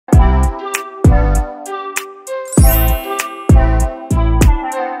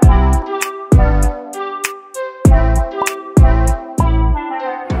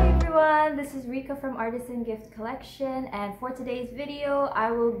Artisan Gift Collection, and for today's video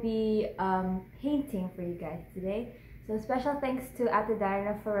I will be painting for you guys today. So special thanks to Ate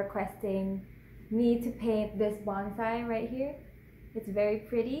Dyna for requesting me to paint this bonsai right here. It's very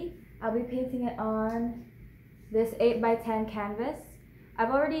pretty. I'll be painting it on this 8x10 canvas. I've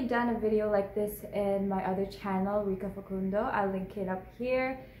already done a video like this in my other channel, Rika Facundo. I'll link it up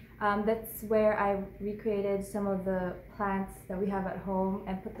here. That's where I recreated some of the plants that we have at home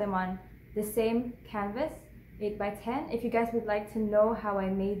and put them on the same canvas, 8x10. If you guys would like to know how I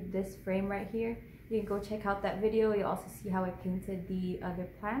made this frame right here, you can go check out that video. You'll also see how I painted the other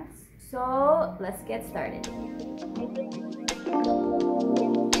plants. So let's get started.